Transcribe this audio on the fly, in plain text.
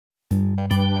What's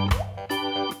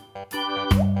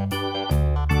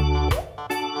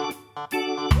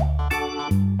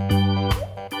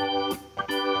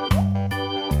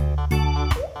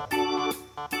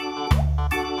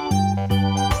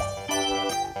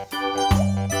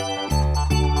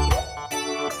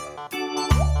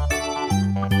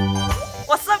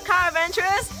up, car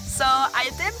adventurers? So I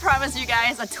did promise you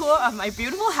guys a tour of my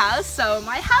beautiful house. So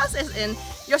my house is in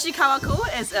Yoshikawa-ku.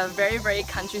 It's a very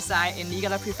countryside in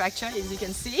Niigata prefecture. As you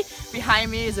can see,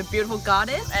 behind me is a beautiful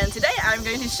garden. And today I'm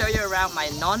going to show you around my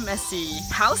non-messy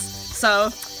house. So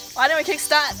why don't we kick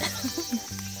start?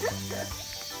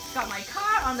 Got my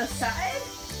car on the side.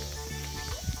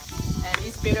 And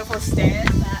these beautiful stairs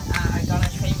that are gonna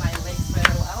train my legs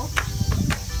very well.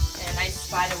 And a nice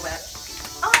spider web.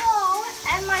 Oh,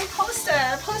 and my poster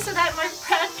that my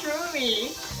friend drew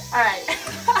me. Alright,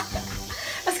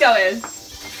 let's go in.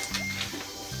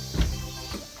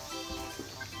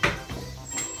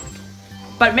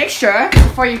 But make sure,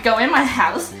 before you go in my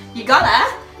house, you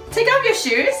gotta take off your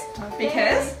shoes,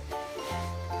 because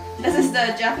this is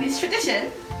the Japanese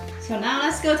tradition. So now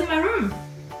let's go to my room.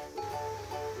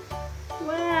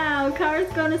 Wow, Kara's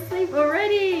gonna sleep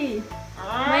already!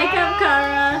 Wake up,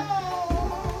 Kara!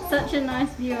 Such a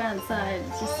nice view outside.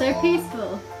 It's just so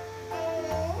peaceful.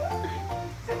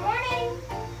 Good morning!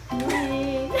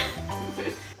 Morning!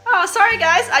 Oh, sorry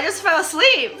guys, I just fell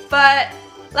asleep, but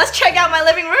let's check out my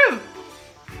living room.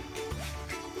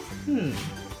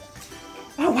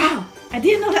 Oh wow, I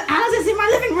didn't know that Alex is in my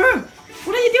living room.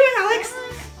 What are you doing, Alex?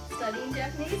 Studying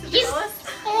Japanese, of Yes. course.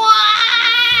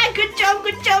 Wow, good job,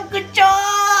 good job, good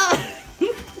job!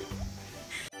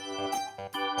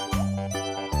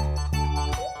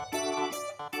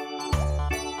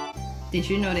 Did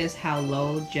you notice how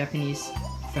low Japanese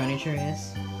furniture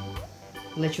is?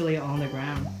 Literally on the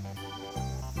ground.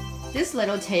 This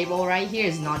little table right here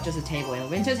is not just a table. In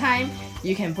wintertime,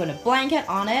 you can put a blanket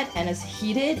on it and it's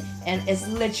heated and it's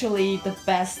literally the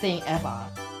best thing ever.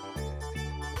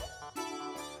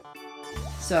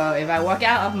 So if I walk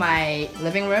out of my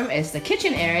living room, it's the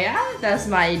kitchen area. That's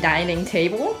my dining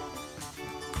table.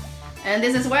 And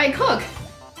this is where I cook.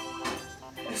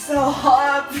 It's so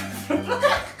hot.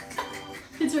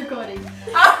 It's recording.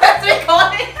 Oh, it's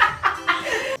recording!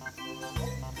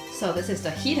 So this is the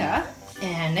heater,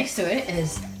 and next to it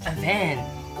is a van.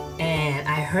 And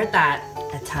I heard that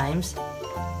at times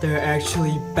there are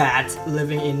actually bats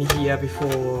living in here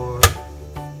before.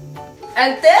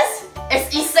 And this is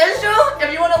essential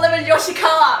if you want to live in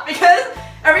Yoshikawa, because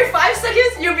every 5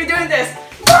 seconds you'll be doing this.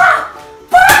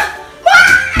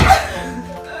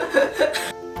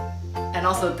 And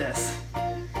also this.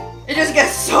 It just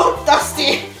gets so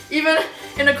dusty, even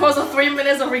in the course of 3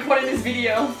 minutes of recording this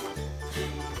video.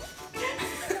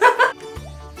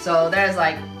 So there's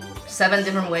like 7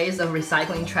 different ways of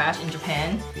recycling trash in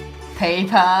Japan.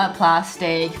 Paper,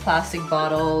 plastic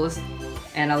bottles,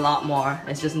 and a lot more.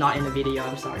 It's just not in the video,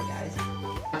 I'm sorry guys.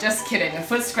 Just kidding, the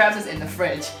food scraps is in the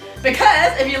fridge.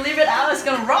 Because if you leave it out, it's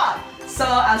gonna rot. So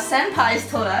our senpais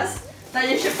told us that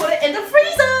you should put it in the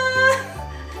freezer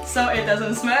so it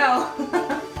doesn't smell.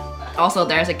 Also,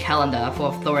 there's a calendar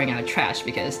for throwing out trash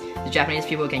because the Japanese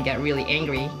people can get really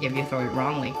angry if you throw it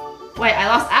wrongly. Wait, I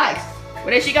lost Alex!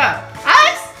 Where did she go?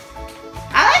 Alex?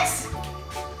 Alex?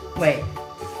 Wait,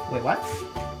 what?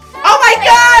 Oh my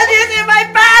god, she's in my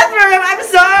bathroom! I'm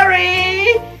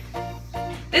sorry!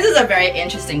 This is a very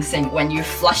interesting thing. When you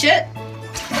flush it,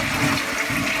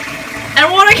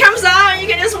 and water comes out and you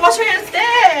can just wash your hands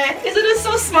there! Isn't it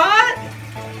so smart?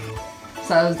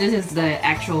 So this is the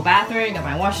actual bathroom, got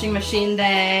my washing machine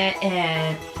there,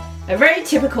 and a very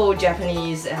typical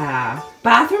Japanese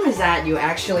bathroom is that you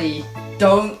actually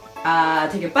don't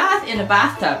take a bath in a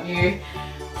bathtub, you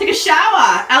take a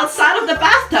shower outside of the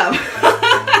bathtub.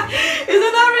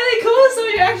 Isn't that really cool? So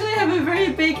you actually have a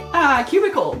very big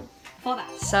cubicle for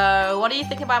that. So what do you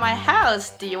think about my house?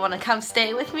 Do you want to come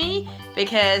stay with me?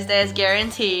 Because there's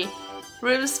guaranteed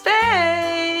room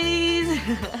space.